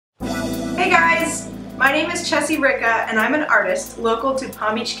Hey guys! My name is Chessy Ricca and I'm an artist local to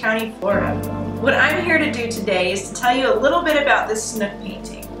Palm Beach County, Florida. What I'm here to do today is to tell you a little bit about this snook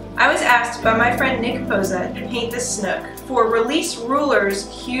painting. I was asked by my friend Poza to paint this snook for Release Ruler's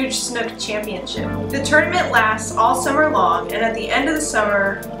huge snook championship. The tournament lasts all summer long, and at the end of the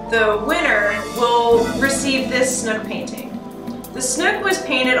summer, the winner will receive this snook painting. The snook was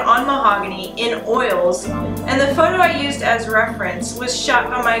painted on mahogany in oils, and the photo I used as reference was shot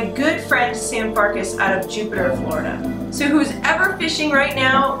by my good friend Farkas out of Jupiter, Florida. So who's ever fishing right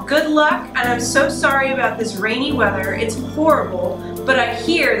now, good luck, and I'm so sorry about this rainy weather. It's horrible, but I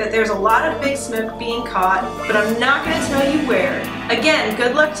hear that there's a lot of big snook being caught, but I'm not going to tell you where. Again,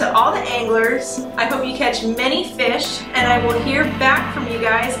 good luck to all the anglers. I hope you catch many fish, and I will hear back from you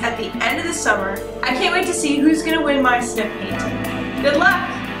guys at the end of the summer. I can't wait to see who's going to win my snook painting. Good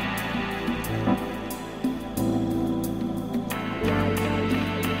luck!